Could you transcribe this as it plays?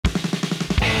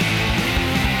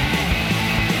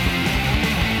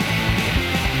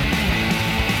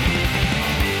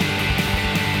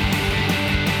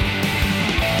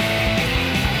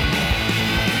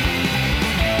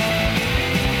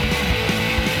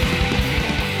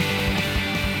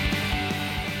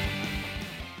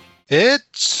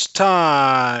It's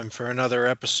time for another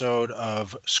episode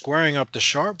of Squaring Up the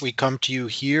Sharp. We come to you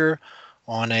here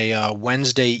on a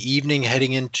Wednesday evening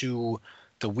heading into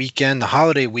the weekend, the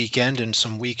holiday weekend, and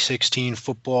some Week 16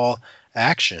 football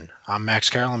action. I'm Max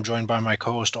Carroll. I'm joined by my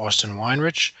co-host, Austin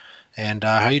Weinrich. And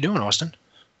how you doing, Austin?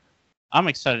 I'm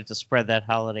excited to spread that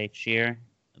holiday cheer.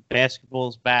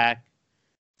 Basketball's back.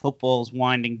 Football's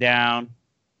winding down.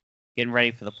 Getting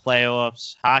ready for the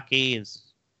playoffs. Hockey is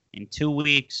in 2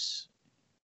 weeks.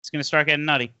 It's going to start getting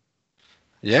nutty.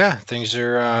 Yeah, things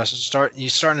are starting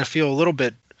to feel a little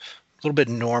bit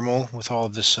normal with all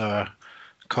of this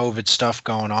COVID stuff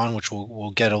going on, which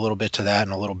we'll get a little bit to that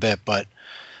in a little bit. But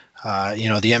the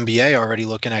NBA already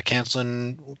looking at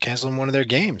canceling one of their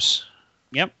games.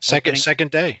 Yep.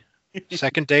 Second day of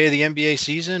the NBA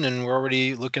season, and we're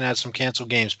already looking at some canceled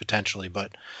games potentially.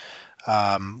 But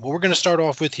what we're going to start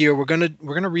off with here, we're going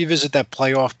to revisit that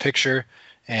playoff picture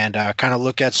and kind of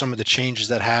look at some of the changes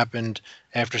that happened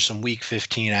after some Week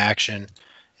 15 action,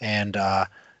 and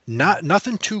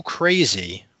nothing too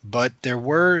crazy, but there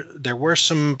were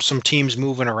some teams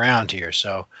moving around here.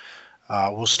 So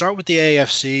we'll start with the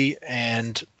AFC,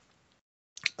 and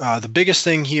the biggest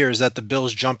thing here is that the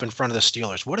Bills jump in front of the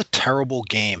Steelers. What a terrible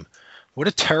game! What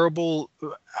a terrible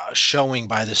showing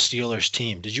by the Steelers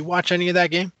team. Did you watch any of that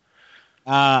game?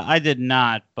 I did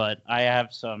not, but I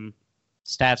have some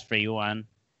stats for you on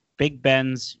Big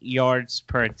Ben's yards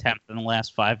per attempt in the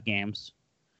last 5 games.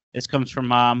 This comes from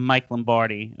Mike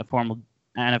Lombardi, a former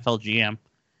NFL GM.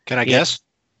 Can I guess?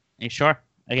 Are you sure?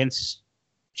 Against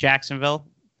Jacksonville,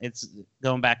 it's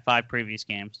going back 5 previous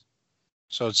games.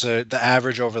 So it's the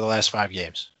average over the last 5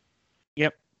 games.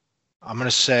 Yep. I'm going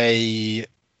to say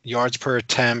yards per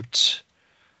attempt.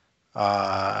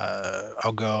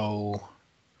 I'll go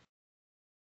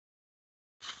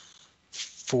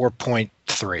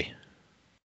 4.3.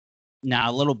 No,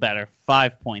 a little better.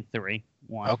 5.31.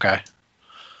 Okay.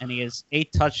 And he has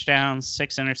 8 touchdowns,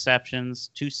 6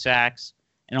 interceptions, 2 sacks,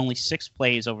 and only 6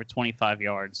 plays over 25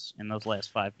 yards in those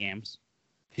last 5 games.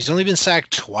 He's only been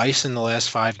sacked twice in the last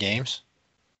 5 games?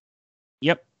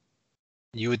 Yep.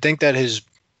 You would think that his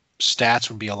stats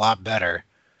would be a lot better,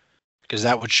 because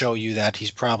that would show you that he's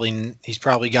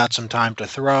probably got some time to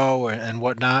throw and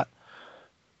whatnot.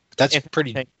 That's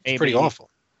pretty awful.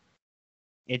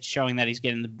 It's showing that he's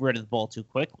getting rid of the ball too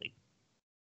quickly.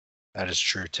 That is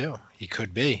true too. He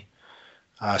could be,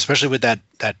 especially with that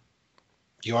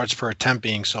yards per attempt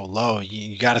being so low.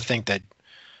 You got to think that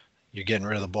you're getting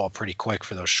rid of the ball pretty quick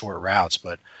for those short routes.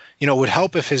 But it would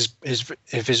help if his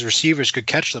receivers could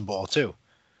catch the ball too.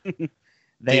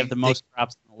 They have the most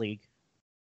drops in the league.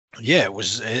 Yeah,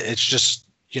 it's just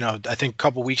I think a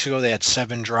couple weeks ago they had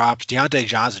 7 drops. Deontay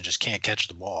Johnson just can't catch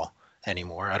the ball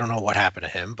anymore. I don't know what happened to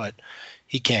him, but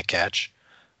he can't catch.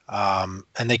 And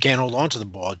they can't hold on to the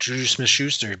ball. Juju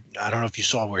Smith-Schuster, I don't know if you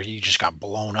saw where he just got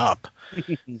blown up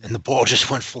and the ball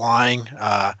just went flying.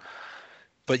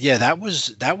 But yeah, that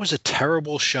was a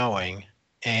terrible showing.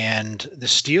 And the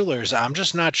Steelers, I'm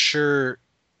just not sure.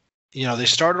 They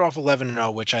started off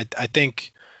 11-0, which I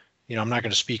think, I'm not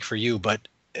going to speak for you, but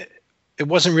it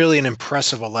wasn't really an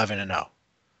impressive 11-0.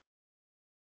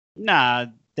 Nah,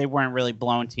 they weren't really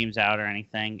blowing teams out or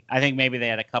anything. I think maybe they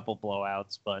had a couple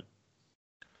blowouts, but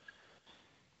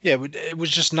yeah, it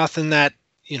was just nothing that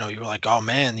you were like, oh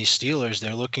man, these Steelers,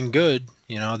 they're looking good.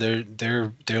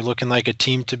 They're looking like a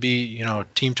team to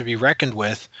be reckoned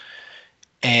with.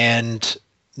 And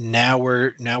now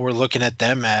we're looking at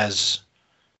them as,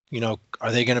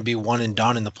 are they going to be one and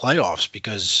done in the playoffs?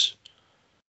 Because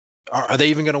are they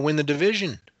even going to win the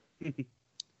division?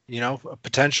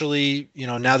 Potentially,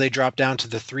 now they drop down to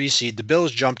the 3 seed. The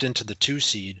Bills jumped into the 2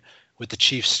 seed with the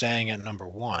Chiefs staying at number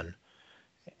 1.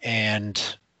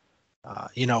 And,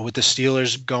 with the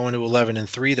Steelers going to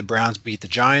 11-3, the Browns beat the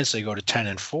Giants. They go to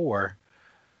 10-4. I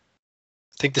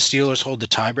think the Steelers hold the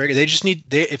tiebreaker.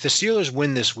 If the Steelers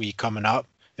win this week coming up,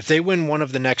 if they win one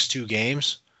of the next 2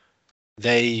 games,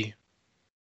 they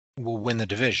will win the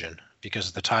division because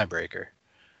of the tiebreaker.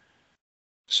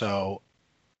 So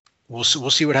we'll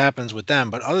see what happens with them.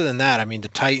 But other than that, I mean, the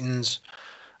Titans,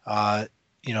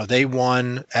 they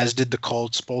won, as did the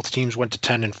Colts. Both teams went to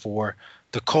 10-4.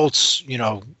 The Colts,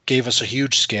 gave us a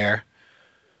huge scare.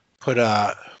 Put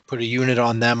a unit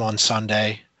on them on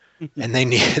Sunday, and they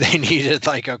needed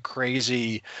like a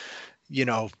crazy,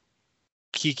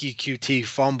 Kiki QT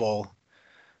fumble,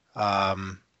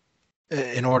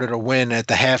 in order to win at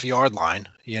the half-yard line.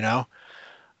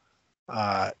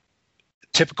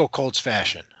 Typical Colts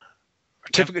fashion.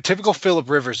 Typical Phillip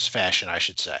Rivers fashion, I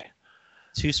should say.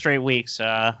 2 straight weeks,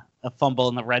 a fumble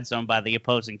in the red zone by the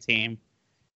opposing team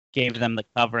gave them the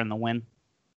cover and the win.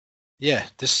 Yeah,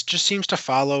 this just seems to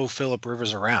follow Phillip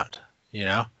Rivers around. You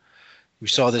know, we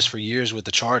saw this for years with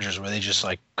the Chargers, where they just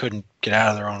like couldn't get out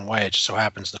of their own way. It just so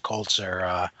happens the Colts are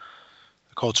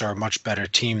a much better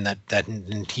team that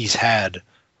he's had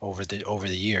over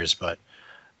the years. But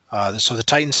so the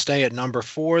Titans stay at number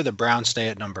 4, the Browns stay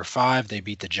at number 5. They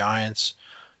beat the Giants.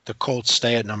 The Colts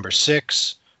stay at number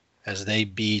 6 as they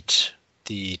beat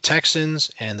the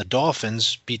Texans, and the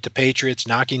Dolphins beat the Patriots,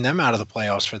 knocking them out of the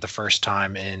playoffs for the first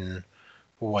time in,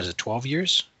 what was it, 12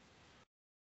 years?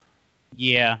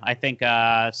 Yeah, I think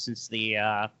since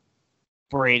the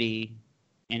Brady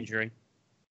injury.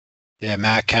 Yeah,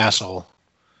 Matt Castle.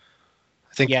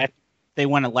 I think, Yeah, they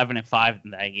went 11-5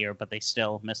 in that year, but they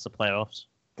still missed the playoffs.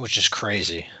 which is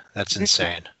crazy. That's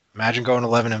insane. Imagine going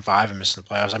 11-5 and missing the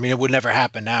playoffs. I mean, it would never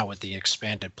happen now with the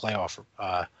expanded playoff.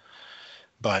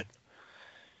 But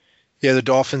yeah, the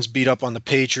Dolphins beat up on the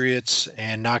Patriots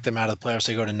and knocked them out of the playoffs.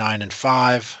 They go to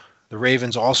 9-5. The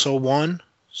Ravens also won,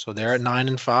 so they're at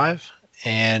 9-5.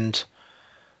 And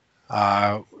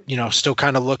still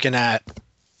kind of looking at,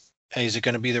 hey, is it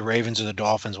going to be the Ravens or the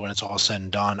Dolphins when it's all said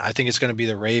and done? I think it's going to be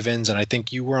the Ravens, and I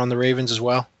think you were on the Ravens as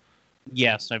well.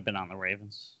 Yes, I've been on the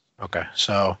Ravens. Okay,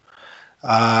 so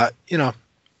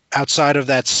outside of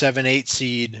that 7-8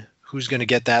 seed, who's going to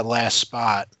get that last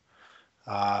spot?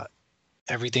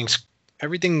 Everything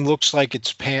looks like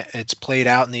it's played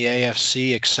out in the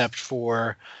AFC, except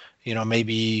for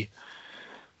maybe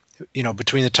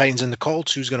between the Titans and the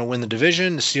Colts, who's going to win the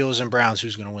division? The Steelers and Browns,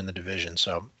 who's going to win the division?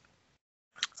 So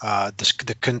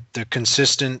the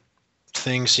consistent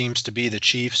thing seems to be the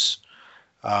Chiefs,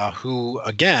 who,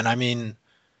 again, I mean,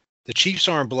 the Chiefs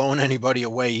aren't blowing anybody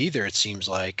away either, it seems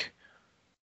like.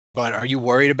 But are you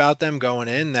worried about them going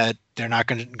in, that they're not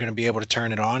going to be able to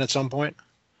turn it on at some point?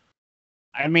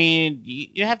 I mean,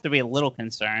 you have to be a little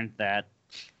concerned that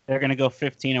they're going to go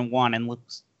 15-1, and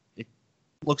it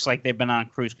looks like they've been on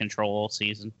cruise control all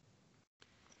season.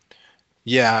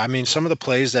 Yeah, I mean, some of the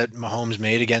plays that Mahomes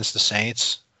made against the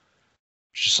Saints,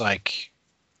 it's just like,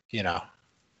 you're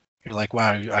like,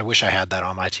 wow, I wish I had that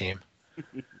on my team.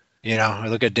 I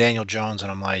look at Daniel Jones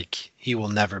and I'm like, he will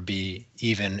never be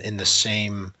even in the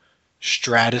same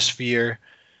stratosphere,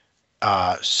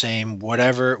 same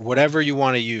whatever you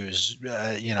want to use.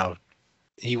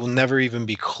 He will never even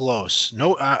be close.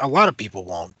 No, a lot of people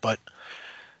won't, but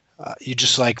you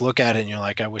just like look at it and you're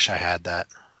like, I wish I had that.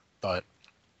 But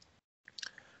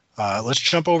let's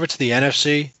jump over to the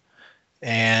NFC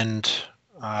and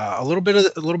a little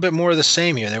bit more of the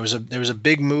same here. There was a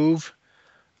big move.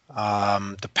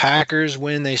 The Packers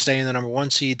win, they stay in the number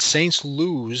 1 seed. Saints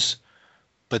lose,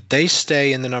 but they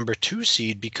stay in the number 2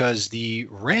 seed because the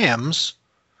Rams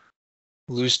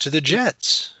lose to the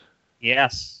Jets.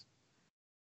 Yes.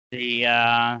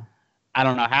 I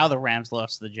don't know how the Rams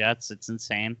lost to the Jets. It's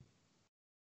insane.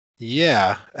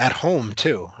 Yeah, at home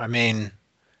too. I mean,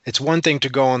 it's one thing to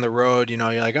go on the road. You're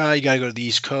like, oh, you got to go to the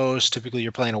East Coast. Typically,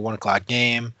 you're playing a 1:00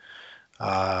 game,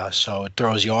 so it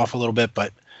throws you off a little bit.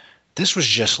 But this was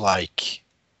just like,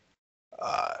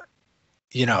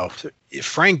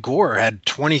 Frank Gore had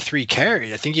 23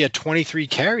 carries. I think he had 23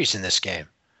 carries in this game.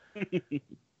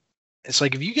 It's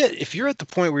like if you're at the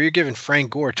point where you're giving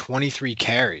Frank Gore 23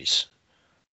 carries,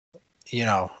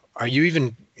 are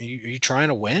you trying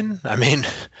to win? I mean,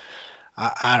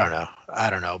 I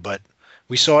don't know, but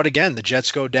we saw it again. The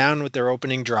Jets go down with their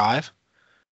opening drive,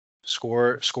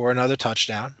 score another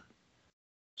touchdown.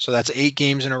 So that's 8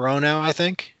 games in a row now, I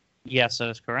think. Yes, that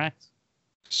is correct.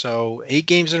 So 8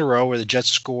 games in a row where the Jets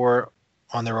score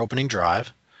on their opening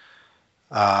drive.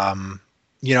 I'm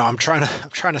trying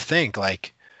to think,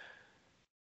 like,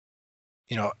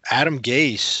 Adam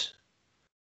Gase.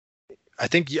 I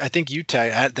think you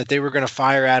tagged that they were going to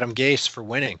fire Adam Gase for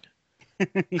winning.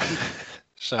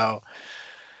 So,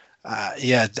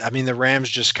 yeah, I mean, the Rams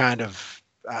just kind of,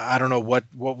 I don't know what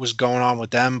was going on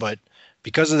with them, but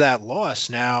because of that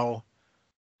loss, now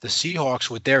the Seahawks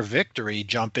with their victory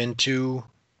jump into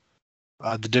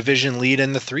the division lead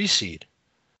and the 3 seed.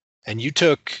 And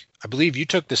I believe you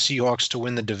took the Seahawks to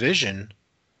win the division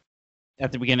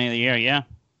At the beginning of the year, yeah.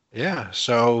 Yeah,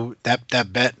 so that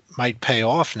bet might pay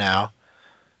off now.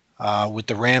 With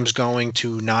the Rams going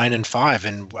to 9-5,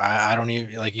 and I don't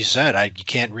even, like you said, you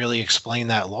can't really explain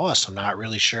that loss. I'm not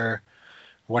really sure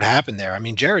what happened there. I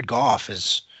mean, Jared Goff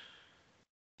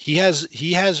he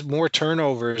has more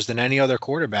turnovers than any other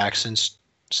quarterback since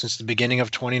the beginning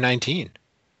of 2019.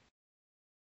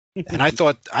 And I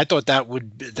thought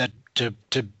that to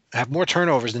have more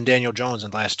turnovers than Daniel Jones in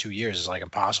the last 2 years is like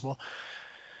impossible.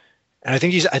 And I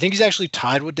think he's actually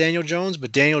tied with Daniel Jones,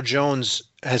 but Daniel Jones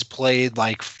has played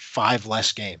like 5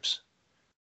 less games.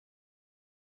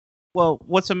 Well,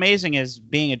 what's amazing is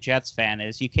being a Jets fan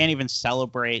is you can't even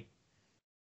celebrate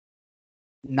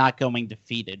not going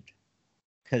defeated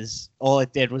because all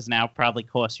it did was now probably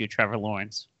cost you Trevor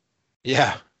Lawrence.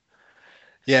 Yeah.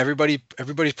 Yeah,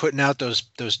 everybody's putting out those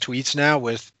tweets now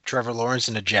with Trevor Lawrence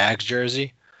in a Jags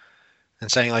jersey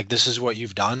and saying like this is what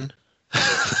you've done.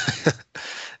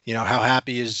 How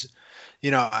happy is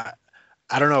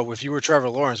I don't know, if you were Trevor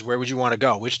Lawrence, where would you want to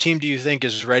go? Which team do you think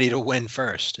is ready to win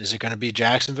first? Is it going to be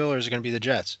Jacksonville or is it going to be the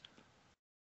Jets?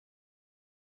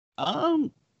 I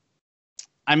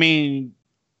mean,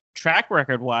 track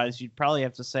record wise, you'd probably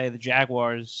have to say the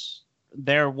Jaguars.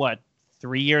 They're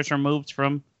 3 years removed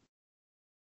from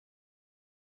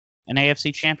an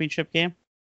AFC Championship game.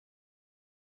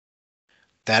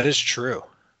 That is true.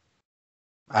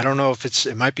 I don't know if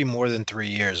it might be more than 3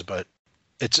 years, but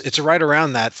it's right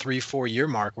around that 3-4 year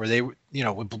mark where they, with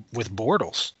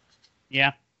Bortles.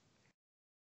 Yeah.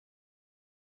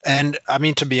 And I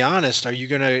mean, to be honest, are you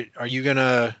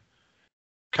gonna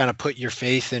kind of put your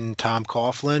faith in Tom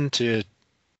Coughlin to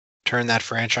turn that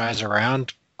franchise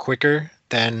around quicker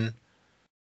than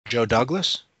Joe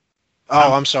Douglas?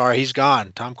 Oh, I'm sorry, he's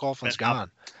gone. Tom Coughlin's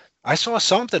gone. I saw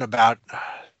something about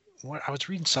I was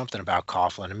reading something about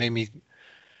Coughlin. It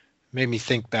made me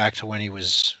think back to when he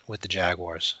was with the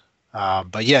Jaguars.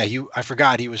 But yeah, I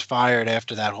forgot he was fired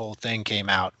after that whole thing came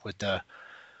out with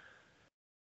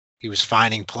he was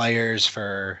fining players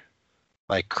for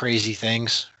like crazy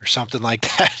things or something like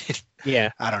that.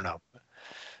 Yeah. I don't know.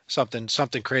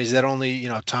 Something crazy that only,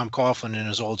 Tom Coughlin in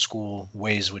his old school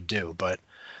ways would do. But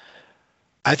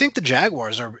I think the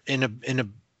Jaguars are in a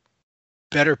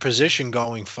better position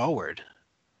going forward.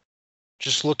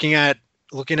 Just looking at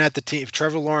the team, if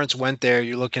Trevor Lawrence went there,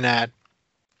 you're looking at,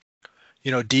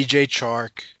 DJ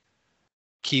Chark,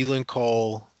 Keelan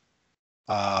Cole,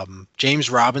 James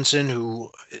Robinson,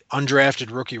 who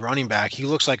undrafted rookie running back. He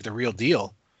looks like the real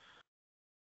deal.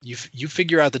 You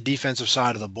figure out the defensive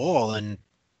side of the ball, and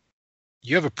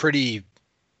you have a pretty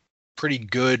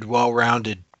good,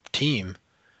 well-rounded team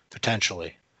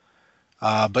potentially.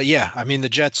 But yeah, I mean the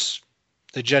Jets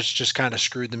just kind of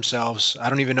screwed themselves. I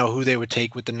don't even know who they would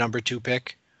take with the number 2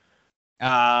 pick.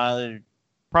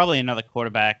 Probably another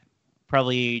quarterback.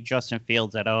 Probably Justin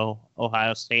Fields at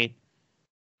Ohio State.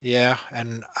 Yeah,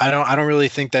 and I don't really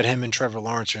think that him and Trevor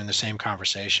Lawrence are in the same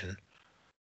conversation.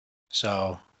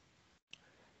 So,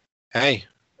 hey,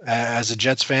 as a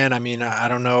Jets fan, I mean, I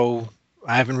don't know.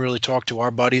 I haven't really talked to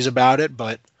our buddies about it,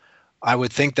 but I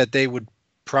would think that they would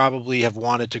probably have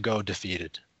wanted to go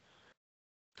defeated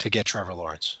to get Trevor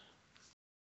Lawrence.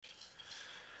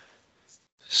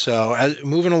 So,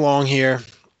 moving along here,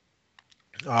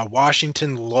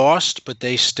 Washington lost, but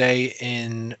they stay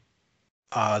in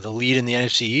the lead in the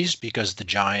NFC East because the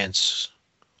Giants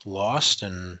lost,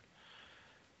 and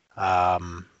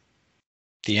the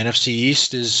NFC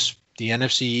East is the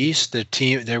NFC East. The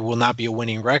team, there will not be a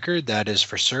winning record. That is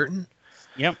for certain.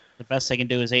 Yep. The best they can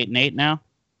do is 8-8 now.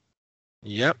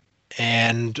 Yep.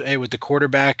 And hey, with the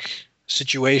quarterback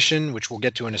situation, which we'll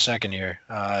get to in a second here,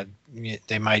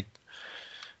 they might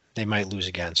lose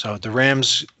again. So the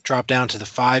Rams drop down to the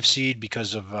 5 seed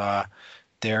because of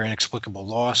their inexplicable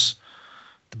loss.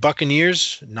 The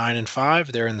Buccaneers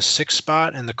 9-5, they're in the 6th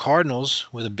spot, and the Cardinals,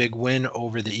 with a big win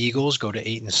over the Eagles, go to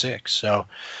 8-6. So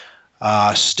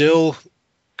still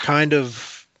kind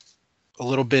of a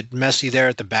little bit messy there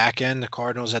at the back end. The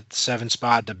Cardinals at the 7th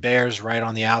spot, the Bears right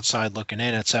on the outside looking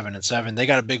in at 7-7. They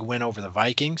got a big win over the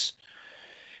Vikings,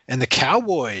 and the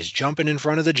Cowboys jumping in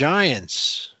front of the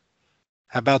Giants.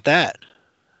 How about that?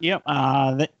 Yep.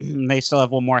 They still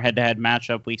have one more head-to-head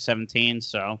matchup, Week 17.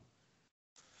 So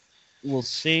we'll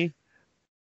see.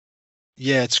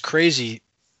 Yeah, it's crazy.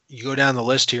 You go down the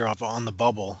list here on the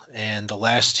bubble, and the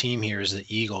last team here is the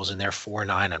Eagles, and they're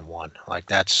 4-9-1. Like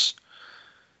that's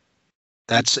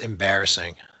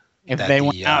embarrassing. If they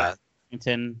went out,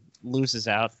 Washington loses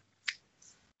out.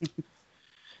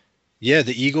 Yeah,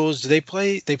 the Eagles, they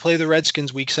play the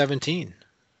Redskins Week 17.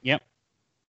 Yep.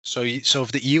 So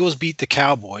if the Eagles beat the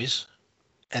Cowboys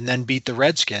and then beat the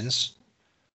Redskins,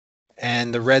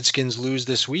 and the Redskins lose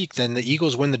this week, then the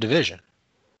Eagles win the division.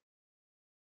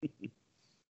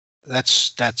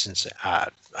 That's insane. I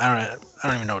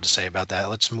don't even know what to say about that.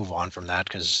 Let's move on from that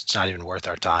because it's not even worth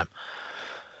our time.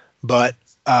 But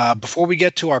before we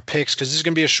get to our picks, because this is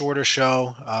going to be a shorter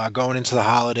show, going into the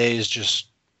holidays, just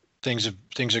things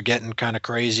are getting kind of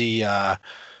crazy. I'm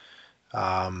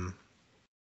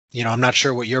not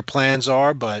sure what your plans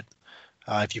are, but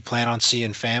if you plan on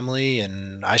seeing family,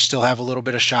 and I still have a little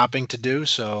bit of shopping to do,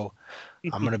 so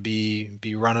I'm going to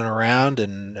be running around,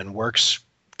 and work's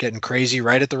getting crazy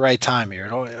right at the right time here.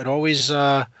 It always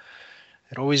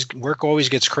Work always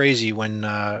gets crazy when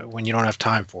you don't have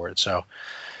time for it. So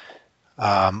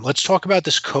let's talk about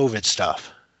this COVID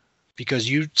stuff, because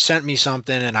you sent me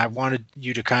something and I wanted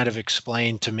you to kind of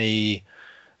explain to me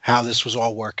how this was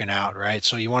all working out, right?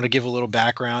 So you want to give a little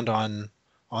background on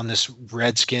this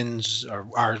Redskins or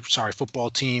football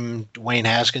team Dwayne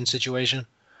Haskins situation?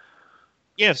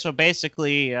 Yeah, so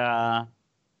basically,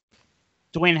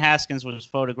 Dwayne Haskins was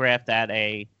photographed at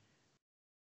a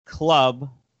club.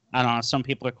 I don't know. Some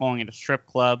people are calling it a strip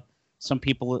club.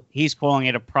 He's calling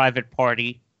it a private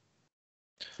party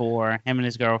for him and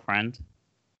his girlfriend.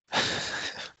 Because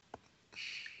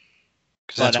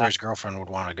that's where his girlfriend would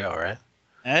want to go, right?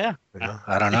 Yeah.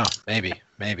 I don't know. Maybe.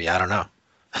 I don't know.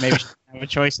 Maybe she doesn't have a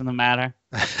choice in the matter.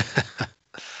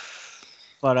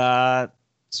 But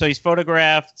so he's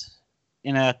photographed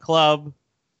in a club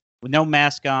with no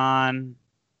mask on,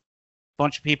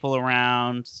 bunch of people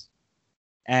around,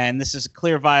 and this is a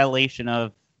clear violation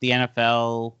of the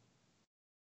NFL.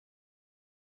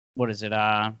 What is it?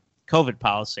 COVID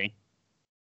policy.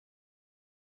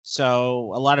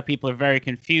 So a lot of people are very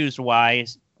confused why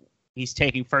he's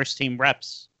taking first team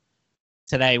reps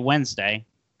today, Wednesday,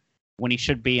 when he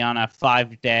should be on a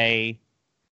 5-day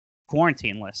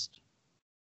quarantine list.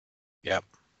 Yep.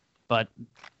 But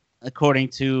according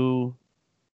to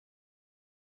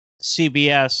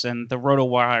CBS and the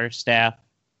RotoWire staff,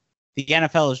 the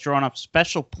NFL has drawn up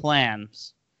special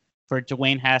plans for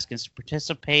Dwayne Haskins to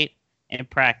participate in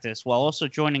practice while also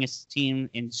joining his team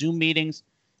in Zoom meetings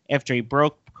after he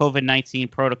broke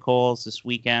COVID-19 protocols this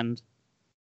weekend.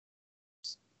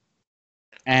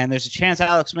 And there's a chance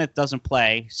Alex Smith doesn't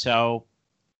play, so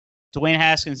Dwayne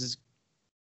Haskins is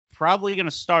probably going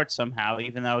to start somehow,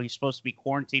 even though he's supposed to be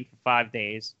quarantined for 5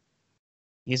 days.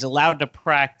 He's allowed to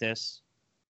practice,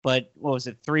 but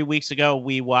 3 weeks ago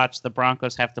we watched the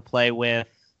Broncos have to play with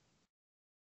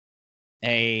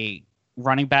a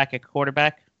running back at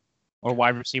quarterback or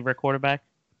wide receiver at quarterback.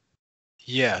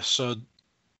 Yeah, so,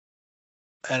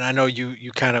 and I know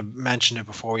you kind of mentioned it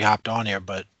before we hopped on here,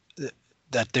 but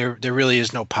that there really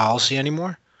is no policy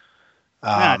anymore.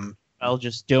 Well,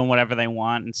 just doing whatever they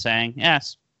want and saying,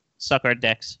 yes, suck our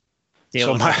dicks.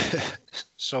 So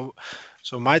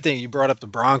my thing, you brought up the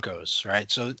Broncos,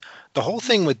 right? So the whole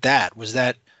thing with that was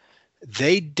that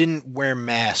they didn't wear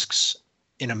masks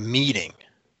in a meeting,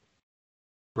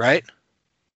 right?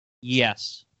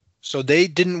 Yes. So they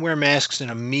didn't wear masks in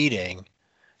a meeting,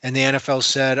 and the NFL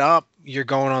said, "Oh, you're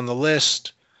going on the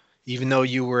list, even though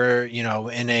you were,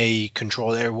 in a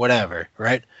controlled area, whatever,"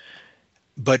 right?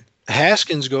 But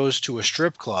Haskins goes to a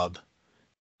strip club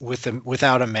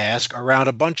without a mask around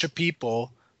a bunch of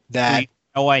people that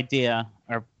no idea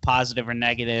are positive or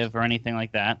negative or anything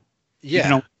like that. Yeah. You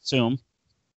can only assume.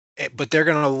 But they're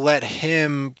going to let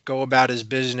him go about his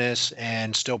business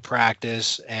and still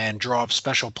practice and draw up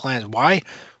special plans.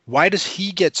 Why does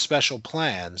he get special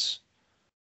plans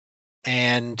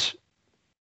and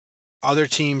other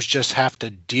teams just have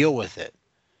to deal with it?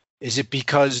 Is it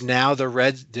because now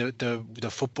the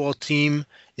football team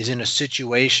is in a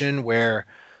situation where,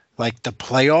 like, the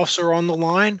playoffs are on the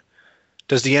line?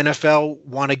 Does the NFL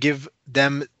want to give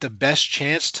them the best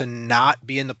chance to not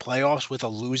be in the playoffs with a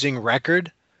losing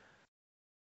record?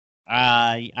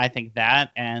 I think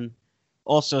that, and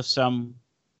also some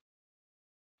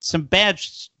bad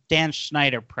Dan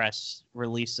Snyder press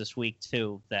release this week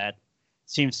too that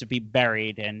seems to be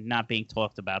buried and not being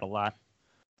talked about a lot.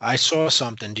 I saw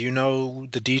something. Do you know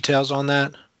the details on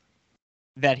that?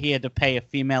 That he had to pay a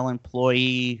female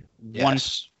employee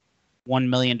 $1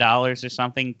 million or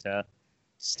something to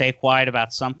stay quiet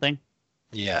about something.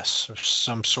 Yes,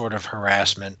 some sort of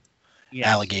harassment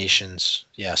allegations.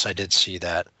 Yes, I did see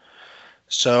that.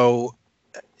 So,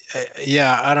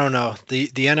 yeah, I don't know. The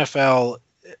NFL,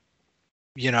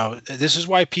 this is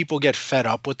why people get fed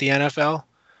up with the NFL,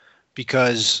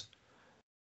 because,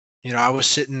 I was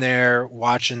sitting there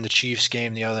watching the Chiefs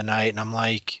game the other night, and I'm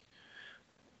like,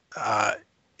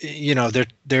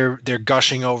 they're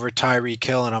gushing over Tyreek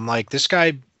Hill, and I'm like, this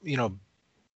guy,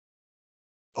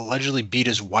 allegedly beat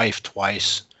his wife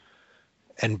twice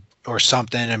or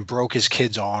something and broke his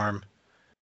kid's arm.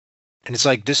 And it's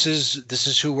like, this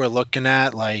is who we're looking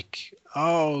at. Like,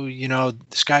 oh,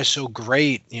 this guy's so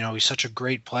great. He's such a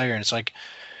great player. And it's like,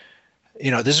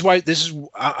 this is why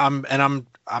I'm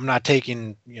not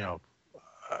taking,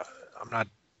 I'm not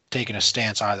taking a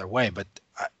stance either way, but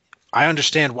I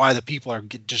understand why the people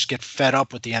just get fed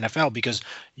up with the NFL, because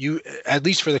at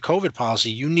least for the COVID policy,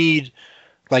 you need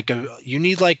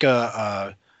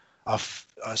a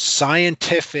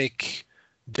scientific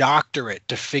doctorate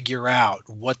to figure out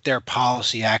what their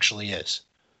policy actually is.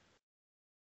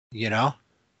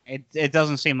 It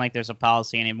doesn't seem like there's a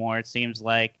policy anymore. It seems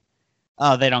like,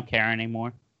 oh, they don't care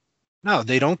anymore. No,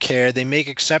 they don't care. They make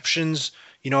exceptions.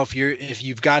 If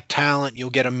you've got talent, you'll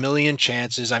get a million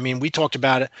chances. I mean, we talked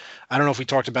about it. I don't know if we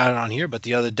talked about it on here, but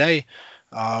the other day,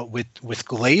 with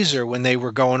Glazer when they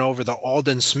were going over the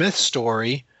Alden Smith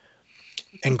story,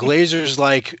 and Glazer's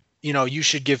like, you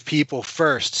should give people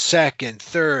first, second,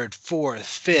 third, fourth,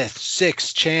 fifth,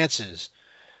 sixth chances.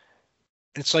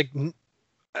 It's like,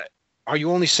 are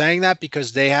you only saying that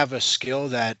because they have a skill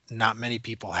that not many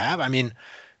people have? I mean,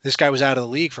 this guy was out of the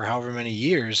league for however many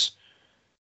years.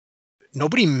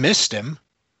 Nobody missed him.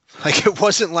 Like, it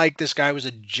wasn't like this guy was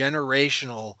a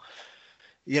generational,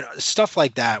 stuff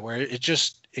like that, where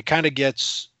it kind of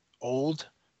gets old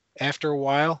after a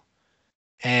while.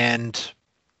 And,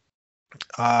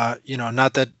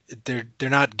 not that they're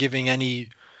not giving any,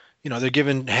 they're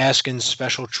giving Haskins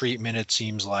special treatment, it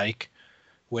seems like,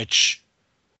 which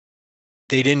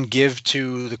they didn't give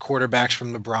to the quarterbacks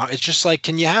from the Broncos. It's just like,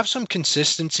 can you have some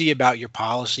consistency about your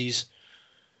policies?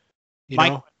 My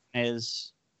question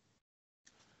is,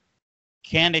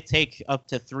 can it take up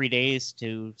to 3 days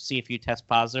to see if you test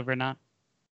positive or not?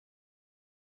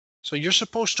 So you're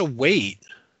supposed to wait.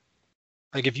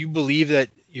 Like, if you believe that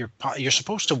you're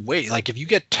supposed to wait. Like, if you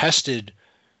get tested,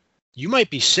 you might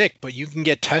be sick, but you can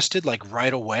get tested like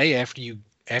right away after you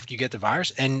get the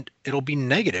virus, and it'll be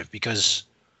negative because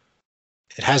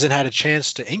it hasn't had a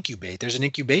chance to incubate. There's an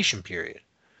incubation period.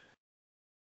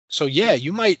 So yeah,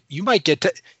 you might get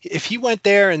if he went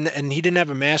there and he didn't have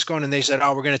a mask on and they said,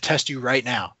 "Oh, we're going to test you right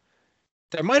now."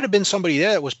 There might have been somebody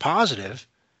there that was positive,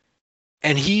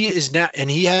 and he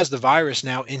has the virus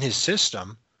now in his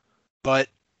system, but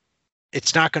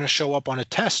it's not going to show up on a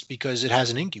test because it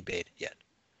hasn't incubated yet.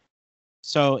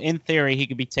 So in theory, he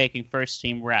could be taking first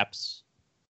team reps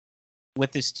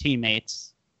with his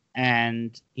teammates,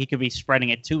 and he could be spreading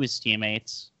it to his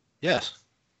teammates. Yes.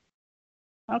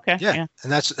 Okay. Yeah.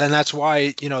 And that's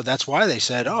why, that's why they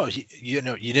said, oh, you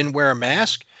didn't wear a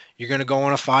mask, you're going to go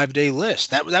on a 5-day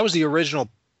list. That was the original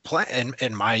plan.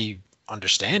 In my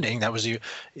understanding, that was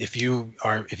if you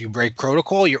break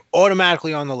protocol, you're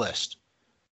automatically on the list.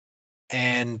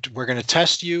 And we're going to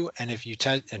test you. And if you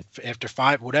test, and after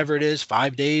 5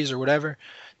 days or whatever,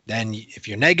 then if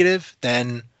you're negative,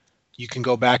 then you can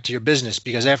go back to your business,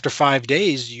 because after 5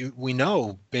 days, we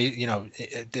know,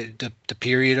 the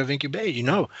period of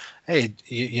incubation, hey,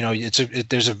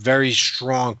 there's a very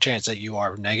strong chance that you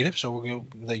are negative. So we're going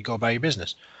to let you go about your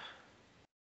business.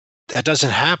 That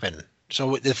doesn't happen.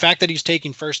 So the fact that he's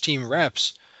taking first team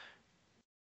reps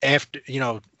after,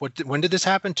 when did this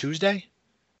happen? Tuesday?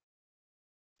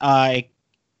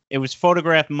 It was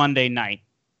photographed Monday night.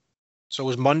 So it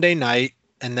was Monday night,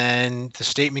 and then the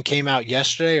statement came out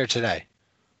yesterday or today?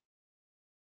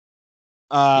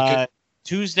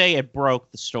 Tuesday it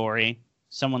broke the story.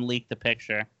 Someone leaked the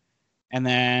picture. And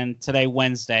then today,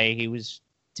 Wednesday, he was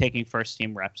taking first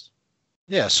team reps.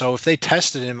 Yeah, so if they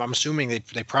tested him, I'm assuming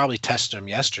they probably tested him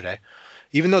yesterday.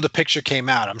 Even though the picture came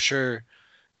out, I'm sure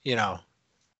the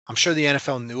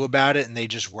NFL knew about it and they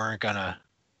just weren't going to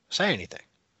say anything.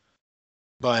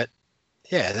 But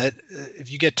yeah, that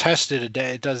if you get tested a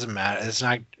day, it doesn't matter. It's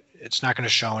not going to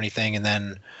show anything. And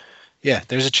then, yeah,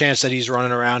 there's a chance that he's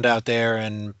running around out there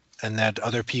and that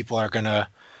other people are going to,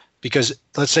 because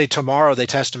let's say tomorrow they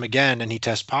test him again and he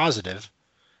tests positive.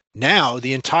 Now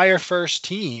the entire first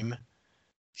team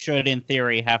should, in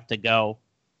theory, have to go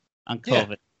on COVID.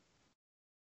 Yeah.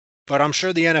 But I'm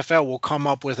sure the NFL will come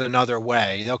up with another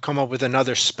way. They'll come up with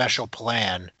another special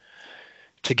plan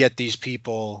to get these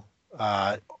people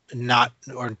not,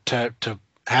 or to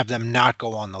have them not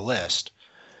go on the list.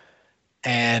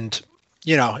 And,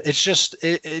 it's just,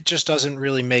 it just doesn't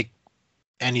really make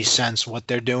any sense what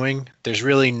they're doing. There's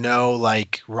really no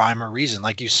like rhyme or reason.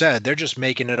 Like you said, they're just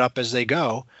making it up as they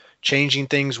go, changing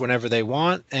things whenever they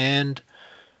want. And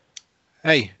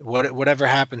hey, whatever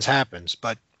happens, happens.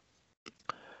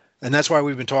 And that's why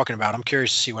we've been talking about. I'm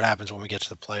curious to see what happens when we get to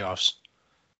the playoffs,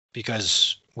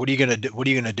 because what are you gonna do? What are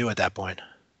you gonna do at that point?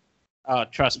 Oh,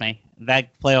 trust me, that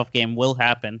playoff game will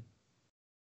happen.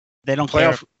 They don't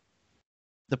care if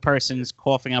the person's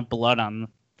coughing up blood on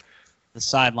the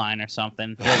sideline or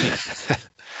something. They're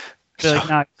like,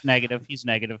 not negative. He's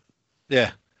negative. Yeah.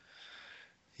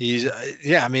 He's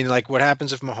I mean, like, what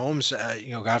happens if Mahomes,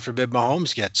 God forbid,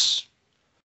 Mahomes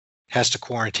has to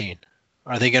quarantine?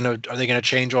 Are they gonna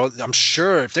change all? I'm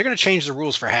sure if they're gonna change the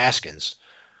rules for Haskins,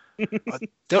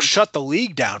 they'll shut the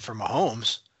league down for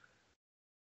Mahomes.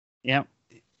 Yep.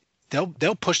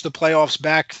 They'll push the playoffs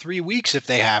back 3 weeks if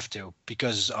they have to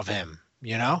because of him.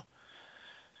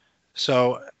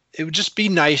 So it would just be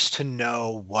nice to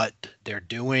know what they're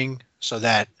doing so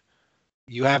that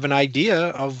you have an idea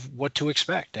of what to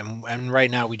expect. And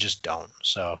right now we just don't.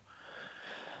 So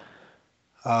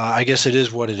I guess it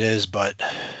is what it is, but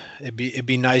it'd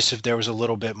be nice if there was a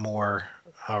little bit more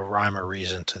rhyme or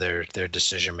reason to their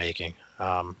decision making.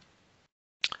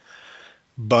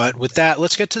 But with that,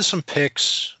 let's get to some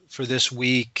picks for this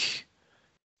week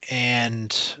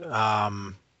and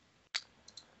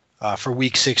for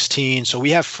week 16. So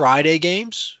we have Friday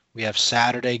games, we have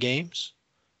Saturday games,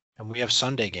 and we have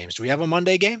Sunday games. Do we have a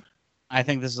Monday game? I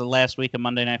think this is the last week of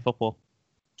Monday Night Football.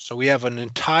 So we have an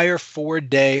entire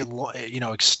 4-day,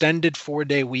 extended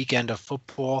 4-day weekend of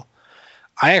football.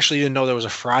 I actually didn't know there was a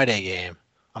Friday game.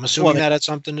 I'm assuming that had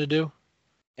something to do.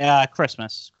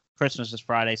 Christmas. Christmas is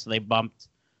Friday, so they bumped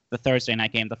the Thursday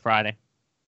night game to Friday.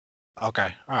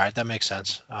 Okay. All right. That makes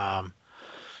sense.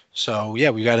 So,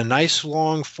 yeah, we got a nice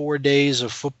long 4 days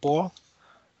of football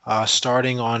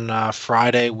starting on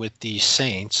Friday with the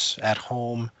Saints at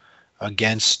home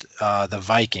against the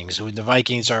Vikings. The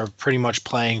Vikings are pretty much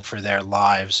playing for their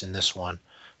lives in this one,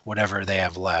 whatever they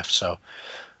have left. So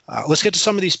let's get to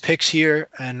some of these picks here.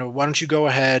 And why don't you go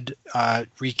ahead,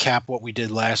 recap what we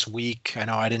did last week? I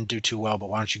know I didn't do too well, but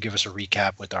why don't you give us a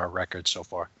recap with our record so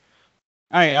far?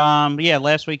 All right.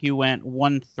 Last week you went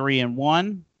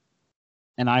 1-3-1,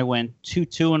 and I went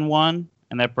 2-2-1,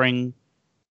 and that brings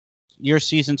your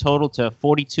season total to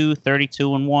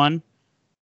 42-32-1.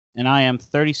 And I am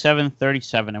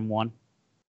 37-37-1. All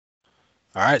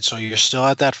right, so you're still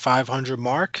at that 500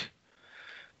 mark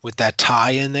with that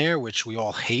tie in there, which we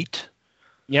all hate.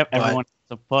 Yep, everyone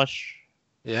has a push.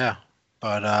 Yeah,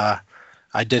 but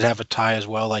I did have a tie as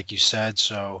well, like you said.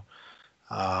 So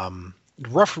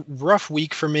rough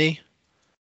week for me.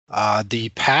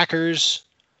 The Packers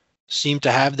seem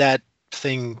to have that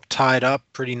thing tied up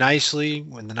pretty nicely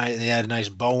when they had a nice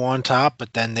bow on top,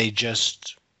 but then they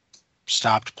just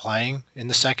stopped playing in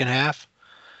the second half.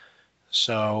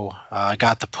 So I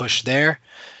got the push there.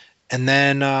 And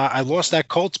then I lost that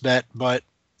Colts bet, but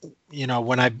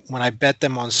when I bet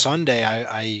them on Sunday,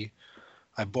 I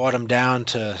bought them down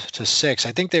to 6.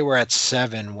 I think they were at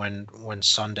 7 when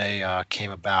Sunday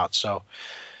came about. So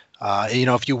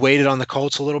if you waited on the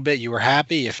Colts a little bit, you were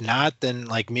happy. If not, then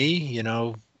like me, you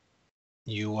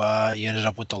ended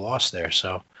up with the loss there.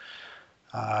 So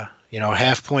a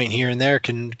half point here and there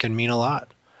can mean a lot.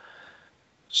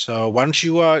 So why don't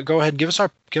you go ahead and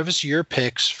give us your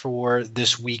picks for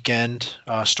this weekend,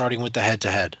 starting with the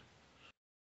head-to-head.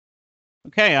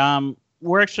 Okay,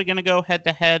 we're actually going to go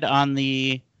head-to-head on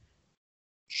the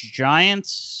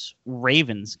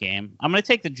Giants-Ravens game. I'm going to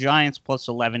take the Giants plus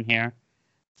 11 here.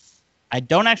 I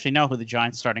don't actually know who the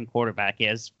Giants starting quarterback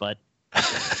is, but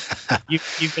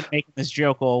you've been making this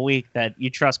joke all week that you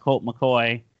trust Colt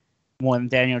McCoy more than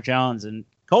Daniel Jones, and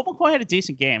Colt McCoy had a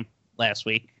decent game last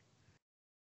week.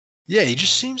 Yeah, he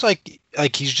just seems like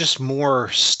he's just more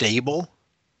stable.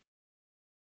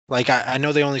 Like I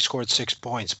know they only scored 6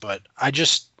 points, but I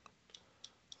just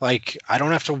I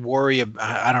don't have to worry.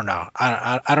 I don't know.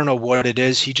 I don't know what it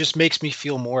is. He just makes me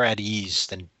feel more at ease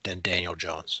than Daniel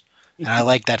Jones, and I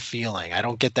like that feeling. I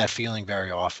don't get that feeling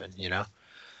very often,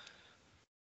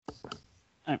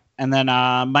 And then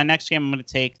my next game, I'm going to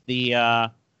take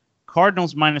the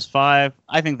Cardinals -5.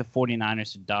 I think the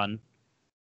 49ers are done.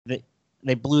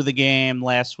 They blew the game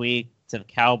last week to the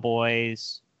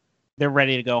Cowboys. They're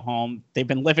ready to go home. They've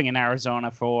been living in Arizona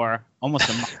for almost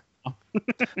a month.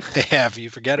 Yeah, if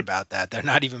you forget about that, they're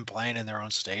not even playing in their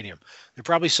own stadium. They're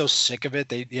probably so sick of it.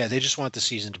 They just want the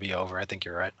season to be over. I think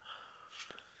you're right.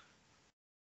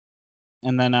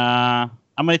 And then I'm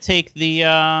going to take the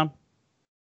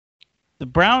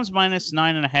Browns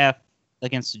 -9.5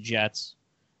 against the Jets.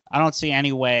 I don't see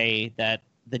any way that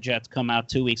the Jets come out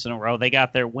 2 weeks in a row. They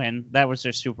got their win. That was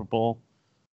their Super Bowl.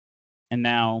 And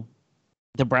now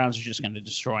the Browns are just going to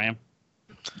destroy them.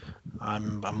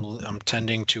 I'm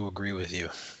tending to agree with you.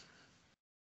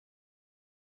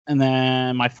 And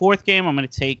then my fourth game, I'm going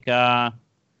to take the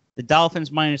Dolphins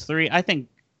 -3. I think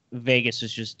Vegas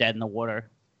is just dead in the water.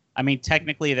 I mean,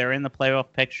 technically they're in the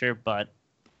playoff picture, but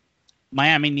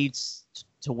Miami needs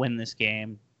to win this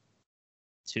game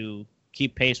to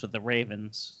keep pace with the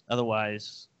Ravens.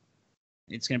 Otherwise,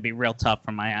 it's going to be real tough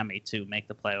for Miami to make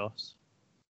the playoffs.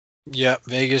 Yeah,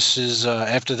 Vegas is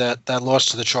after that loss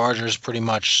to the Chargers pretty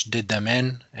much did them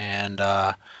in, and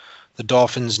the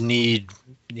Dolphins need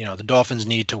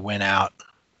to win out.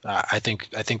 I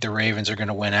think the Ravens are going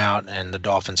to win out, and the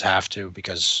Dolphins have to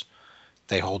because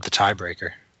they hold the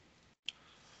tiebreaker.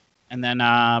 And then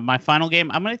my final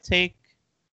game, I'm going to take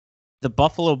the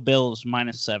Buffalo Bills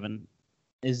 -7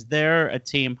 Is there a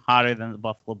team hotter than the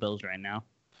Buffalo Bills right now?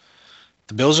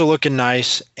 The Bills are looking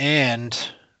nice, and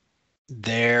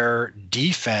their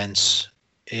defense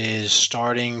is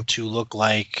starting to look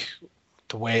like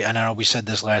the way, I know we said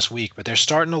this last week, but they're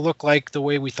starting to look like the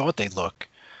way we thought they'd look.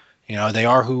 They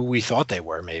are who we thought they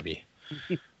were, maybe.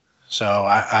 So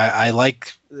I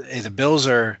like the Bills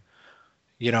are,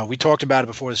 we talked about it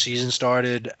before the season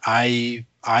started. I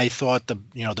thought the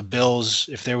Bills,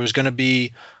 if there was going to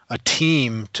be a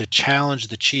team to challenge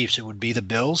the Chiefs, it would be the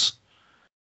Bills.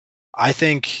 I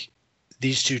think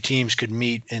these two teams could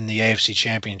meet in the AFC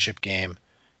Championship game,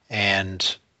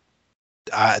 and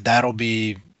that'll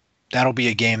be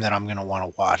a game that I'm going to want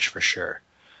to watch for sure.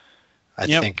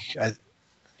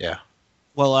 Yeah.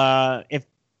 Well, if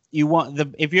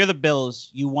you're the Bills,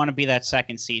 you want to be that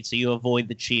second seed, so you avoid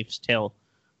the Chiefs till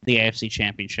the AFC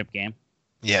Championship game.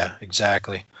 Yeah,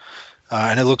 exactly.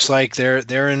 And it looks like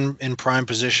they're in prime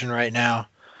position right now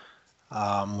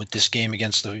with this game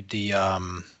against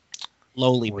the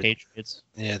lowly Patriots.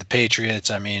 Yeah, the Patriots.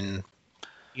 I mean,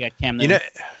 you got Cam Newton.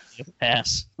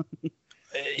 Pass.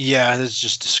 Yeah, that's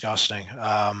just disgusting.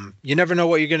 You never know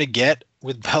what you're going to get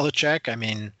with Belichick. I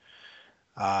mean,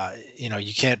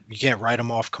 you can't write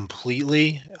him off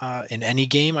completely in any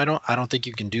game. I don't think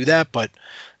you can do that. But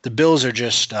the Bills are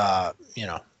just,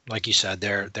 like you said,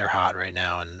 they're hot right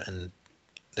now, and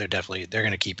they're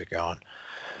going to keep it going.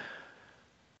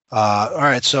 All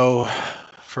right, so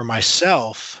for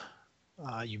myself,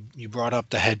 you brought up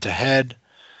the head-to-head.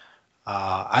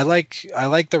 I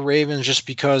like the Ravens just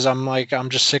because I'm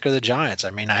just sick of the Giants.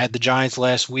 I mean, I had the Giants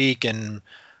last week, and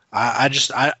I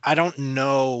don't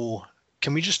know.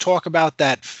 Can we just talk about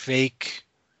that fake,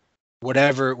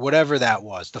 whatever that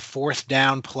was, the fourth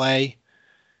down play?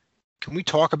 Can we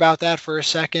talk about that for a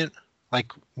second?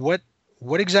 Like, what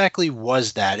exactly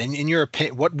was that? In your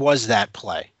opinion, what was that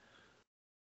play?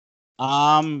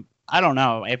 I don't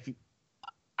know. If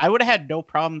I would have had no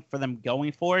problem for them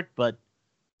going for it, but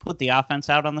put the offense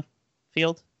out on the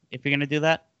field if you're going to do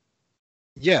that.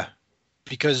 Yeah,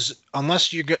 because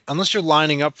unless you're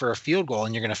lining up for a field goal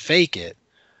and you're going to fake it,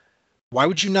 why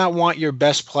would you not want your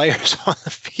best players on the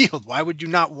field? Why would you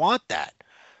not want that?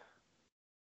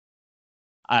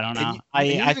 I don't know.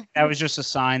 I think that was just a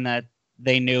sign that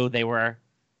they knew they were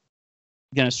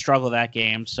going to struggle that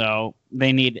game, so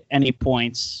they need any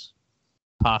points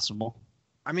possible.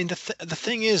 I mean, the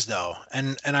thing is though,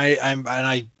 and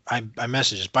I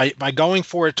messaged by going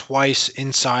for it twice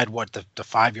inside the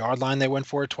 5-yard line. They went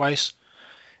for it twice,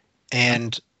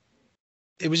 and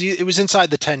it was inside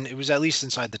the 10. It was at least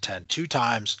inside the 10. 2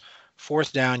 times,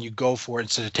 fourth down, you go for it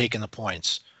instead of taking the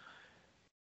points.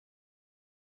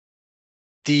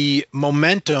 The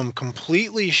momentum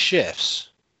completely shifts,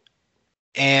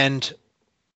 and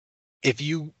if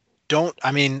you don't,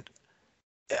 I mean,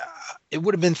 it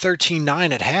would have been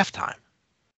 13-9 at halftime.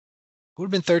 It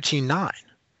would have been 13-9.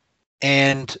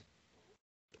 And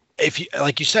if you,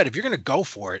 like you said, if you're going to go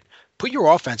for it, put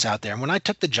your offense out there. And when I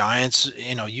took the Giants,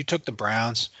 you took the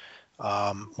Browns.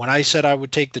 When I said I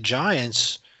would take the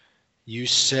Giants, you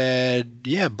said,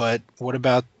 yeah, but what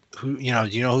about who, do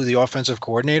you know who the offensive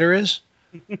coordinator is?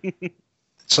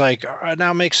 It's like,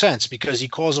 now it makes sense because he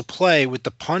calls a play with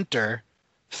the punter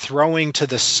throwing to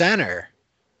the center,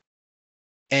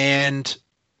 and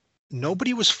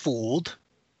nobody was fooled.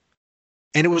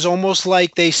 And it was almost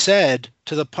like they said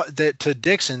to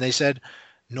Dixon, they said,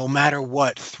 no matter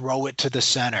what, throw it to the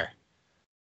center.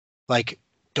 Like,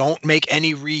 don't make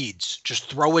any reads. Just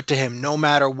throw it to him no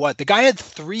matter what. The guy had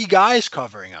 3 guys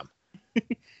covering him.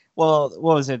 Well,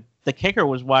 what was it? The kicker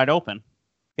was wide open.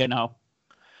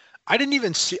 I didn't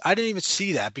even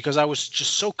see that because I was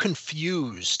just so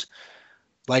confused.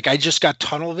 Like, I just got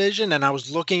tunnel vision and I was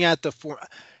looking at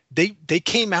they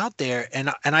came out there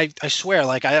and I swear,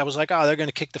 like I was like, oh, they're going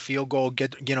to kick the field goal,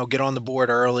 get on the board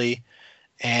early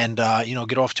and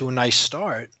get off to a nice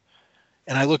start.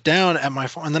 And I look down at my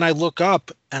phone and then I look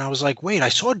up and I was like, wait, I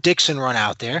saw Dixon run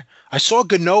out there. I saw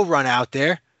Gano run out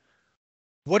there.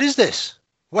 What is this?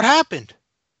 What happened?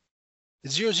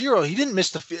 It's 0-0. He didn't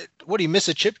miss what, he missed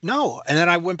a chip? No. And then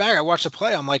I went back, I watched the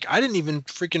play. I'm like, I didn't even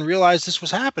freaking realize this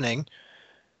was happening.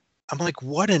 I'm like,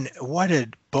 what a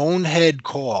bonehead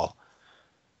call.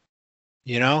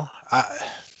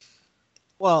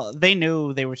 Well, they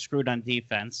knew they were screwed on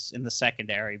defense in the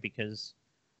secondary because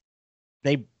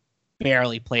they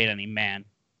barely played any man.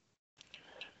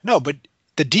 No, but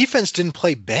the defense didn't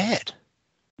play bad.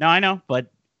 No, I know,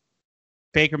 but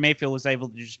Baker Mayfield was able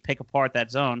to just pick apart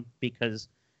that zone because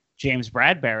James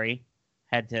Bradbury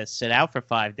had to sit out for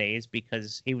 5 days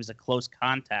because he was a close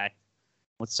contact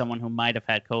with someone who might have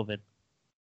had COVID.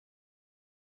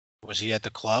 Was he at the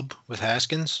club with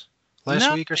Haskins last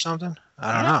No, week or something?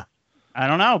 I don't no, know. I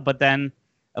don't know. But then,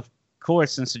 of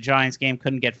course, since the Giants game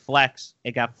couldn't get flexed,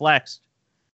 it got flexed.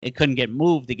 It couldn't get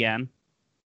moved again.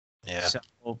 Yeah.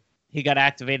 So he got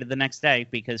activated the next day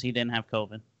because he didn't have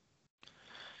COVID.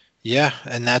 Yeah,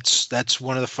 and that's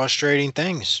one of the frustrating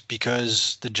things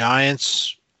because the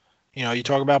Giants, you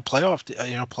talk about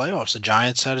playoffs. The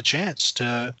Giants had a chance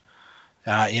to,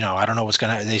 I don't know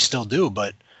they still do,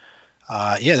 but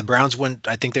yeah, the Browns went.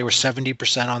 I think they were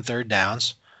 70% on third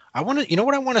downs. What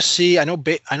I want to see. I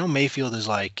know Mayfield is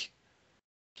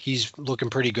he's looking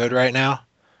pretty good right now,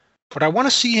 but I want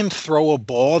to see him throw a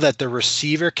ball that the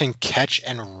receiver can catch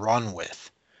and run with.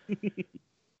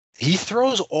 He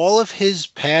throws all of his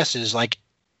passes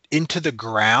into the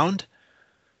ground.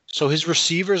 So his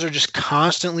receivers are just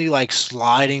constantly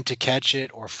sliding to catch it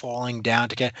or falling down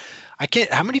to catch. I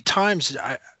can't. How many times?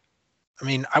 I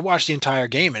mean, I watched the entire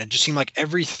game and it just seemed like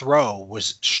every throw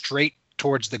was straight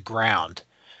towards the ground,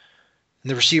 and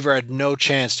the receiver had no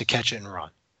chance to catch it and run.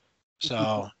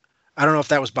 So I don't know if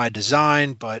that was by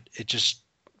design, but it just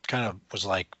kind of was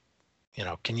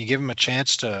can you give him a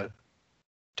chance to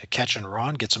catch and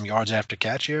run, get some yards after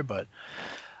catch here? But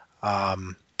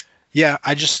yeah,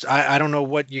 I don't know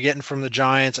what you're getting from the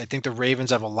Giants. I think the Ravens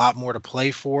have a lot more to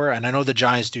play for, and I know the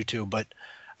Giants do too, but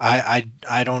I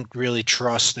don't really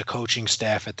trust the coaching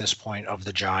staff at this point of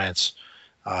the Giants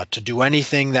to do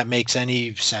anything that makes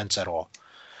any sense at all.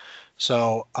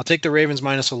 So I'll take the Ravens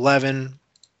minus 11.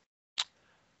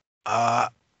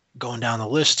 Going down the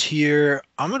list here,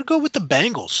 I'm going to go with the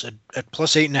Bengals at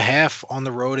plus 8.5 on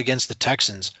the road against the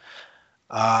Texans.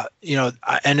 The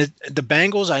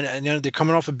Bengals, I know they're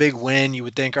coming off a big win. You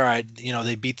would think, all right,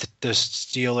 they beat the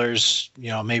Steelers.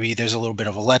 Maybe there's a little bit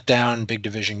of a letdown, big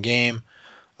division game.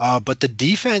 But the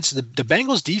defense, the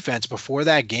Bengals defense before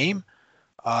that game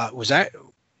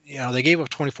they gave up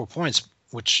 24 points,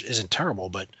 which isn't terrible,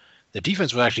 but the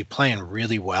defense was actually playing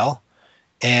really well.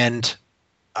 And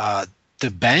the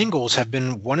Bengals have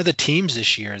been one of the teams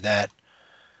this year that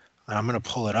I'm going to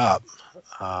pull it up.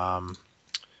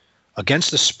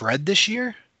 Against the spread this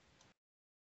year,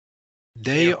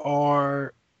 they're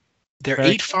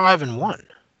 8-5-1.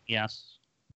 Yes.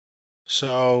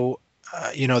 So,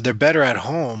 they're better at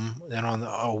home than on the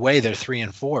away. They're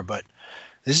 3-4, but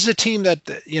this is a team that,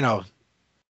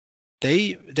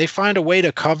 they find a way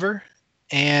to cover,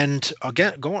 and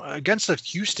again, going against a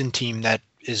Houston team that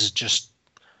is just,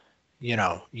 you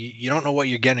don't know what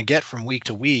you're going to get from week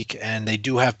to week, and they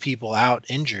do have people out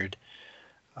injured.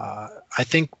 I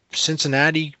think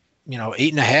Cincinnati,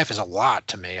 8.5 is a lot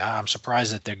to me. I'm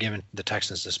surprised that they're giving the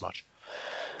Texans this much.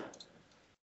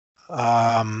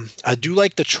 I do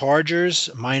like the Chargers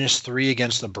 -3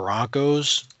 against the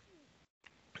Broncos.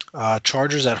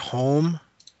 Chargers at home,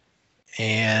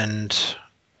 and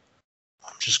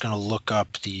I'm just going to look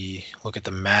at the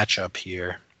matchup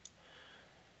here.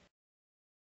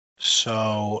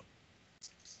 So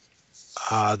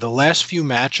the last few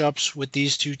matchups with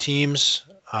these two teams,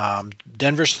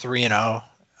 Denver's 3-0,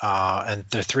 and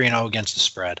they're 3-0 against the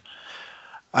spread.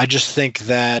 I just think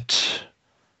that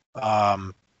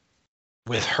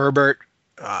with Herbert,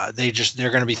 they're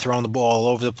going to be throwing the ball all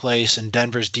over the place, and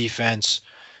Denver's defense,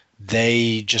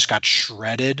 they just got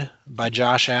shredded by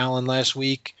Josh Allen last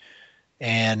week,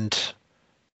 and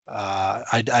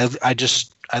I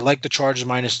like the Chargers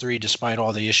 -3 despite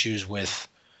all the issues with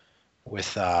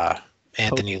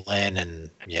Anthony Lynn, and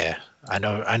yeah, I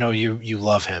know you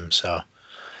love him. So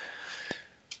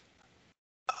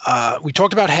we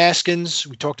talked about Haskins.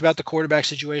 We talked about the quarterback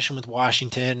situation with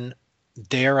Washington.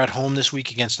 They're at home this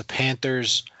week against the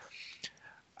Panthers.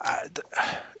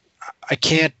 I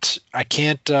can't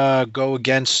go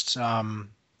against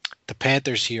the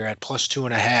Panthers here at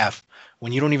 +2.5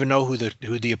 when you don't even know who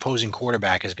the opposing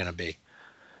quarterback is going to be.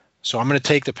 So I'm going to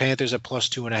take the Panthers at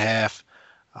 +2.5.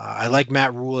 I like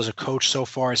Matt Rule as a coach so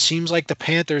far. It seems like the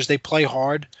Panthers, they play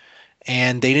hard,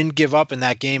 and they didn't give up in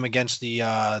that game against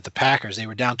the Packers. They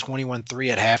were down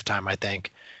 21-3 at halftime, I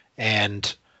think,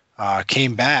 and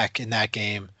came back in that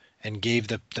game and gave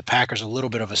the Packers a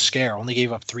little bit of a scare. Only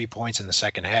gave up 3 points in the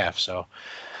second half. So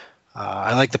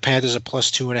I like the Panthers at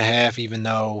 +2.5, even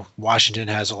though Washington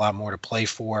has a lot more to play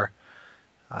for.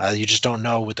 You just don't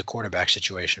know with the quarterback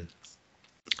situation.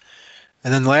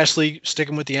 And then lastly,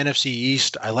 sticking with the NFC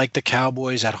East, I like the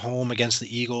Cowboys at home against the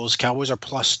Eagles. Cowboys are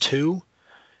 +2.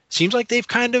 Seems like they've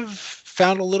kind of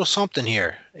found a little something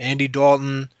here. Andy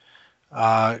Dalton,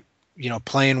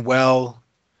 playing well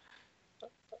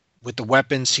with the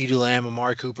weapons, CeeDee Lamb,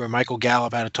 Amari Cooper, Michael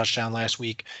Gallup had a touchdown last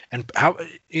week. And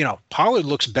Pollard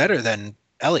looks better than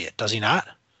Elliott, does he not?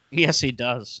 Yes, he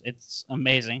does. It's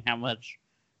amazing how much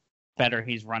better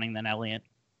he's running than Elliott.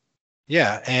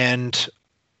 Yeah, and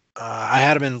I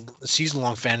had him in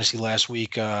season-long fantasy last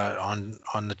week on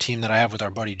the team that I have with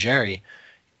our buddy Jerry,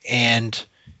 and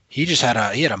he had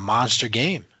a monster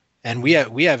game. And we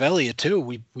have Elliott too.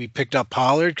 We picked up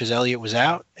Pollard because Elliott was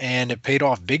out, and it paid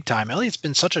off big time. Elliott's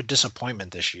been such a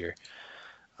disappointment this year,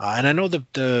 and I know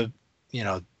the you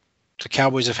know the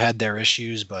Cowboys have had their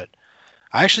issues, but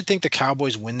I actually think the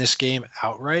Cowboys win this game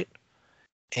outright.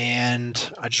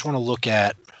 And I just want to look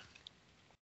at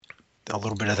a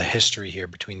little bit of the history here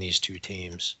between these two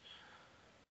teams.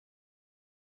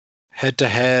 Head to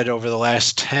head over the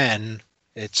last 10,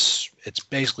 it's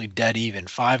basically dead even.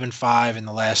 5-5 in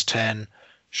the last 10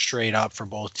 straight up for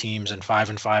both teams, and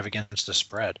 5-5 against the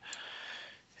spread.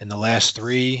 In the last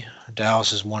 3,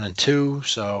 Dallas is 1-2.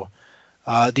 So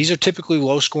these are typically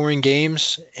low scoring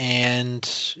games,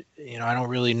 and I don't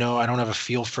really know. I don't have a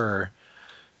feel for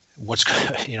what's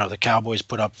the Cowboys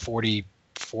put up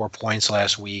 44 points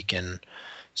last week, and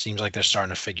seems like they're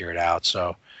starting to figure it out.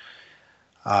 So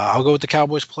I'll go with the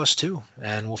Cowboys +2,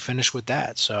 and we'll finish with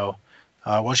that. So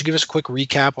why don't you give us a quick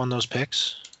recap on those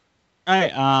picks? All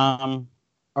right.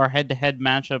 Our head-to-head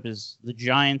matchup is the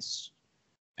Giants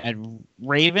and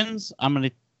Ravens. I'm going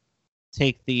to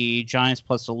take the Giants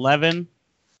 +11.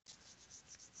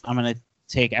 I'm going to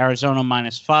take Arizona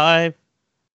 -5,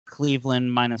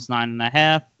 Cleveland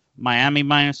 -9.5, Miami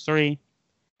 -3,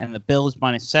 and the Bills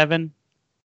 -7.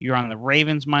 You're on the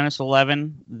Ravens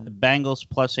 -11, the Bengals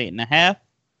 +8.5,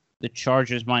 the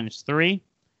Chargers -3,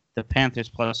 the Panthers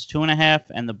 +2.5,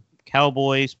 and the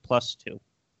Cowboys +2.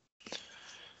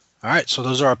 All right, so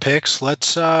those are our picks.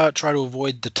 Let's try to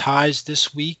avoid the ties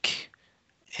this week,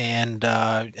 and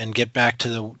get back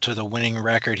to the winning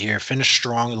record here. Finish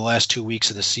strong the last 2 weeks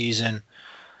of the season.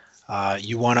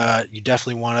 You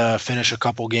definitely wanna finish a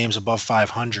couple games above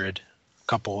 500,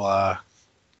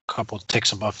 couple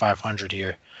ticks above 500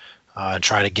 here, and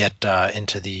try to get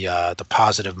into the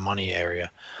positive money area.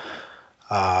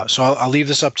 So I'll leave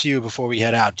this up to you before we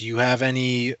head out. Do you have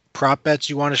any prop bets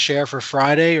you want to share for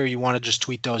Friday, or you want to just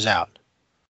tweet those out?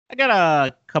 I got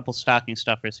a couple stocking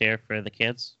stuffers here for the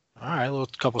kids. All right, a little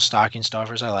couple stocking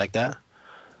stuffers. I like that.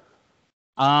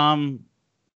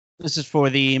 This is for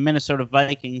the Minnesota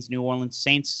Vikings New Orleans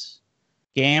Saints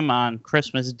game on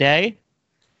Christmas Day.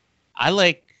 I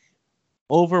like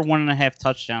over 1.5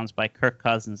 touchdowns by Kirk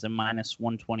Cousins at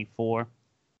 -124.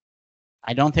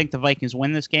 I don't think the Vikings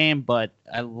win this game, but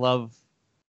I love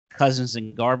Cousins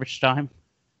in garbage time.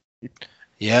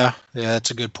 Yeah,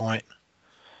 that's a good point.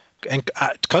 And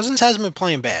Cousins hasn't been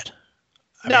playing bad.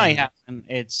 He hasn't.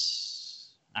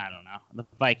 I don't know. The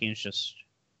Vikings just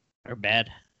are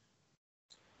bad.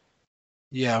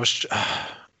 Yeah, I was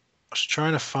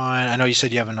trying to find. I know you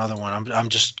said you have another one.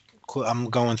 I'm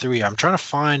going through here. I'm trying to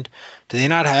find. Do they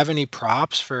not have any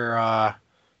props for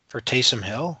Taysom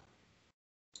Hill?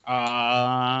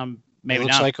 Maybe it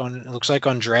looks not. It looks like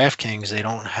on DraftKings they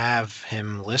don't have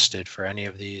him listed for any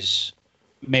of these.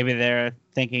 Maybe they're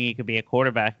thinking he could be a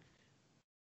quarterback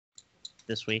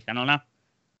this week. I don't know.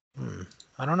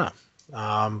 I don't know.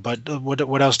 But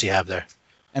what else do you have there?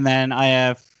 And then I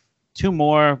have 2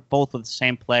 more, both with the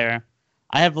same player.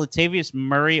 I have Latavius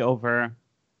Murray over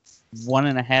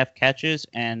 1.5 catches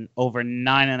and over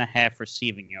 9.5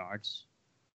 receiving yards.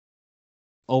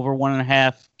 Over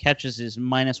 1.5 catches is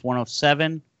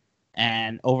 -107,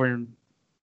 and over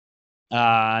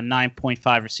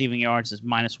 9.5 receiving yards is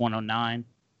 -109.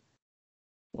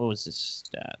 What was his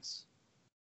stats?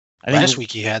 Last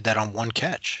week he had that on 1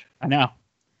 catch. I know.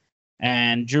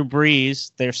 And Drew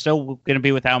Brees, they're still going to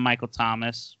be without Michael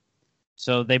Thomas.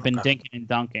 So they've been dinking and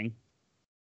dunking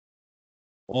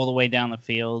all the way down the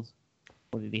field.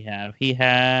 What did he have? He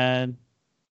had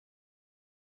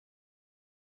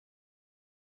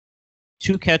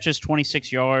 2 catches,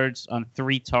 26 yards on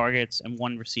 3 targets, and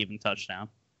 1 receiving touchdown.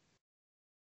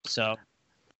 So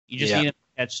you just need to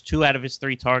catch 2 out of his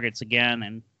 3 targets again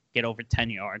and get over 10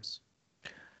 yards.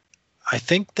 I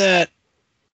think that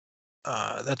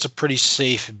that's a pretty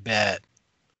safe bet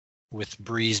with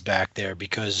Breeze back there,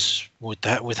 because with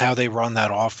how they run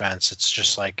that offense, it's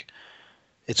just like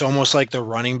it's almost like the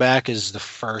running back is the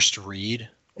first read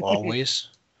always.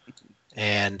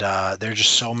 And there are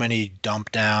just so many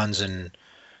dump downs, and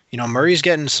Murray's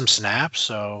getting some snaps,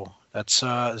 so that's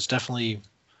it's definitely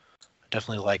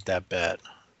like that bet.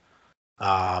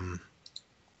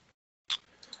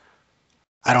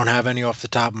 I don't have any off the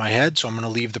top of my head, so I'm going to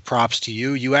leave the props to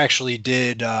you. You actually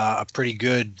did a pretty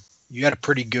good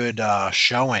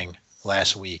showing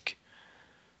last week.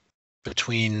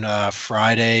 between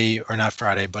Friday, or not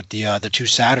Friday, but the two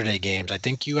Saturday games. I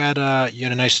think you had a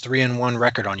nice 3-1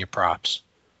 record on your props.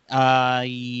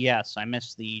 Yes, I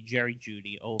missed the Jerry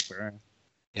Judy over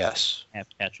Yes. half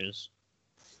catches.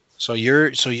 So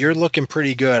you're looking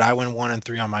pretty good. I went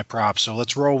 1-3 on my props. So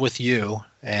let's roll with you,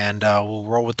 and we'll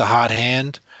roll with the hot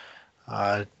hand.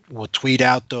 We'll tweet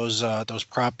out those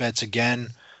prop bets again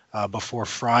before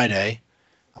Friday.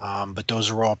 But those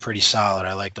are all pretty solid.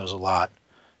 I like those a lot.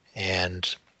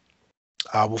 And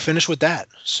we'll finish with that.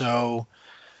 So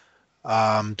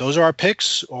those are our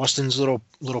picks. Austin's little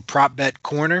prop bet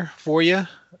corner for you.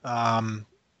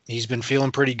 He's been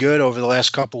feeling pretty good over the last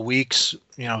couple weeks,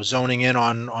 zoning in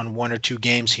on one or two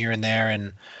games here and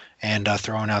there, and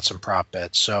throwing out some prop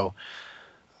bets. So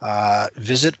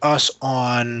visit us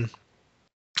on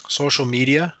social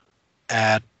media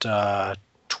at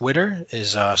Twitter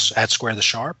is at Square the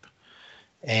Sharp.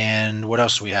 And what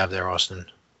else do we have there, Austin?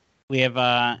 We have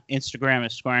Instagram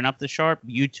is Squaring Up the Sharp.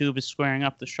 YouTube is Squaring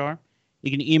Up the Sharp.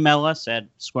 You can email us at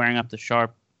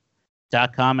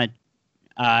squaringupthesharp.com at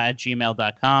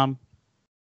gmail.com.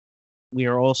 We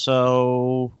are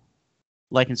also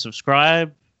like and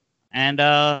subscribe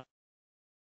and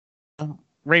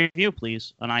review,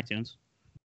 please, on iTunes.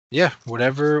 Yeah,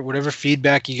 whatever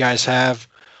feedback you guys have.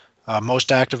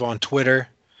 Most active on Twitter.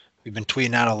 We've been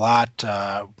tweeting out a lot,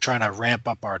 trying to ramp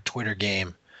up our Twitter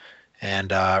game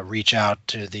and reach out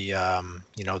to the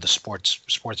the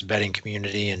sports betting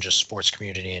community and just sports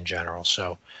community in general.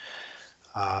 So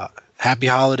happy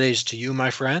holidays to you,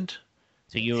 my friend.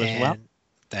 To you as well.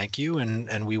 Thank you,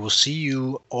 and we will see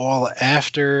you all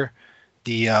after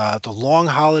the long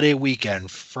holiday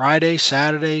weekend, Friday,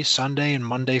 Saturday, Sunday, and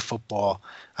Monday football.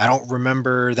 I don't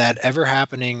remember that ever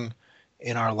happening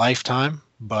in our lifetime,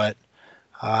 but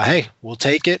hey, we'll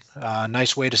take it.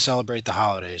 Nice way to celebrate the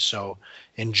holidays. So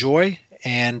enjoy,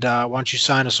 and why don't you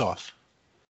sign us off?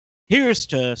 Here's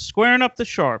to Squaring Up the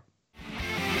Sharp.